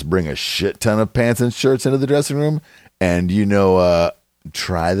sometimes. Just bring a shit ton of pants and shirts into the dressing room, and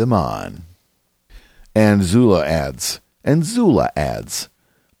try them on. And Zula adds,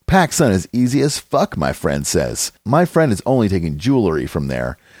 PacSun is easy as fuck, my friend says. My friend is only taking jewelry from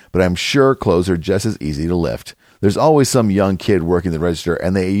there, but I'm sure clothes are just as easy to lift. There's always some young kid working the register,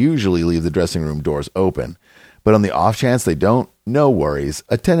 and they usually leave the dressing room doors open. But on the off chance they don't, no worries.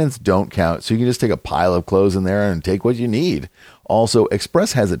 Attendants don't count, so you can just take a pile of clothes in there and take what you need. Also,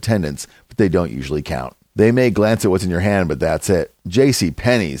 Express has attendants, but they don't usually count. They may glance at what's in your hand, but that's it.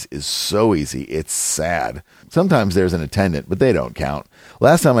 JCPenney's is so easy, it's sad. Sometimes there's an attendant, but they don't count.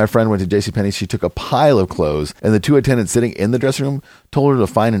 Last time my friend went to JCPenney's, she took a pile of clothes, and the 2 attendants sitting in the dressing room told her to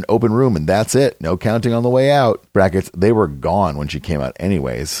find an open room, and that's it. No counting on the way out. Brackets, they were gone when she came out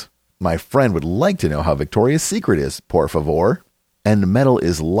anyways. My friend would like to know how Victoria's Secret is, por favor. and metal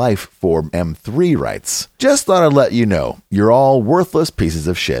is life for M3 writes, just thought I'd let you know, you're all worthless pieces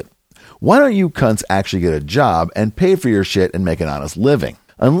of shit. Why don't you cunts actually get a job and pay for your shit and make an honest living?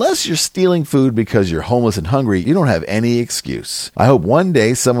 Unless you're stealing food because you're homeless and hungry, you don't have any excuse. I hope one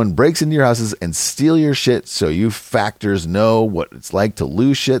day someone breaks into your houses and steal your shit so you factors know what it's like to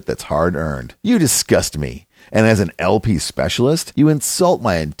lose shit that's hard earned. You disgust me. And as an LP specialist, you insult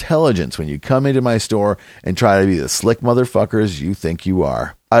my intelligence when you come into my store and try to be the slick motherfuckers you think you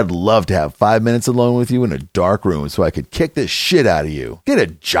are. I'd love to have 5 minutes alone with you in a dark room so I could kick the shit out of you. Get a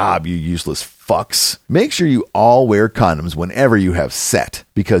job, you useless fucks. Make sure you all wear condoms whenever you have sex,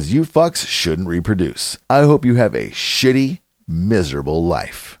 because you fucks shouldn't reproduce. I hope you have a shitty, miserable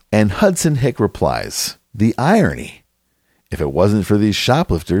life. And Hudson Hick replies, the irony. If it wasn't for these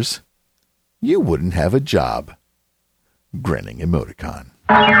shoplifters, you wouldn't have a job. Grinning emoticon.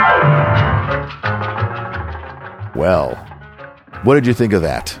 Well, what did you think of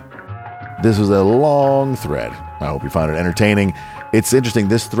that? This was a long thread. I hope you found it entertaining. It's interesting.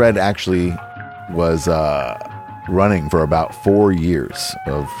 This thread actually was running for about 4 years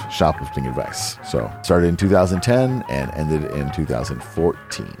of shoplifting advice. So started in 2010 and ended in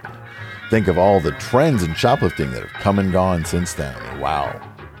 2014. Think of all the trends in shoplifting that have come and gone since then. Wow.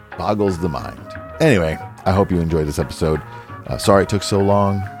 Boggles the mind. Anyway, I hope you enjoyed this episode. Sorry it took so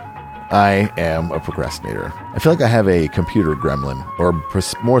long. I am a procrastinator. I feel like I have a computer gremlin, or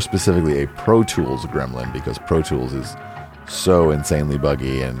more specifically a Pro Tools gremlin, because Pro Tools is so insanely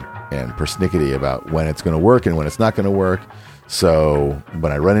buggy and persnickety about when it's going to work and when it's not going to work. So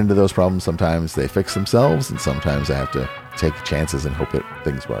when I run into those problems, sometimes they fix themselves, and sometimes I have to take chances and hope that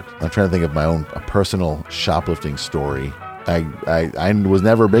things work. I'm trying to think of my own personal shoplifting story. I was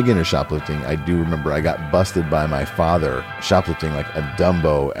never big into shoplifting. I do remember I got busted by my father shoplifting like a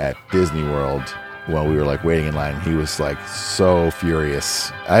Dumbo at Disney World while we were like waiting in line. He was like so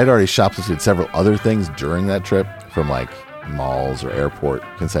furious. I had already shoplifted several other things during that trip from like malls or airport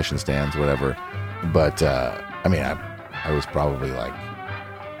concession stands, whatever. But I mean, I was probably like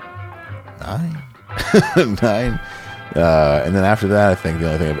 9. And then after that, I think the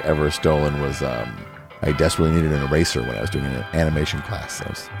only thing I've ever stolen was I desperately needed an eraser when I was doing an animation class.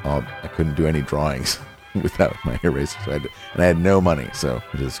 I couldn't do any drawings without my eraser, so I had no money. So I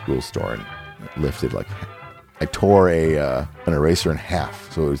went to the school store and lifted I tore an eraser in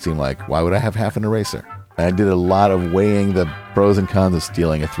half. So it would seem like, why would I have half an eraser? And I did a lot of weighing the pros and cons of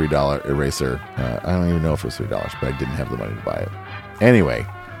stealing a $3 eraser. I don't even know if it was $3, but I didn't have the money to buy it. Anyway,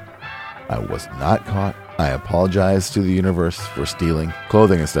 I was not caught. I apologize to the universe for stealing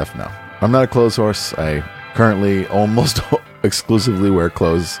clothing and stuff. No, I'm not a clothes horse. I currently almost exclusively wear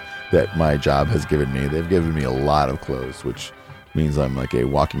clothes that my job has given me. They've given me a lot of clothes, which means I'm like a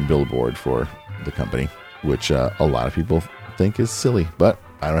walking billboard for the company, which a lot of people think is silly, but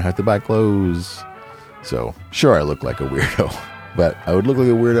I don't have to buy clothes. So sure, I look like a weirdo, but I would look like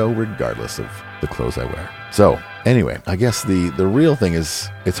a weirdo regardless of the clothes I wear. So anyway, I guess the real thing is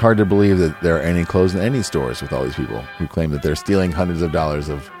it's hard to believe that there are any clothes in any stores with all these people who claim that they're stealing hundreds of dollars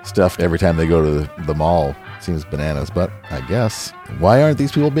of stuff every time they go to the mall. Seems bananas, but I guess. Why aren't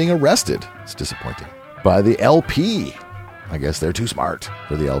these people being arrested? It's disappointing. By the LP. I guess they're too smart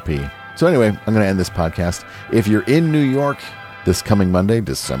for the LP. So anyway, I'm going to end this podcast. If you're in New York this coming Monday,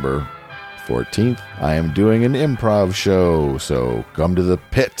 December 14th, I am doing an improv show. So come to the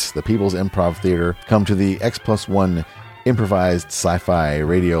Pit, the People's Improv Theater. Come to the X+1 improvised sci-fi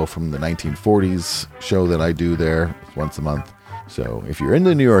radio from the 1940s show that I do there once a month. So if you're in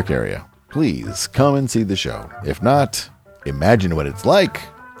the New York area, please come and see the show. If not, imagine what it's like.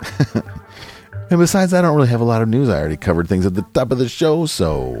 And besides, I don't really have a lot of news. I already covered things at the top of the show,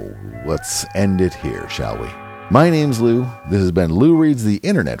 so let's end it here, shall we? My name's Lou. This has been Lou Reads the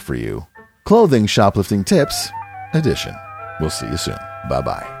Internet for You. Clothing Shoplifting Tips Edition. We'll see you soon.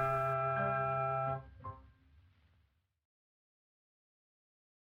 Bye-bye.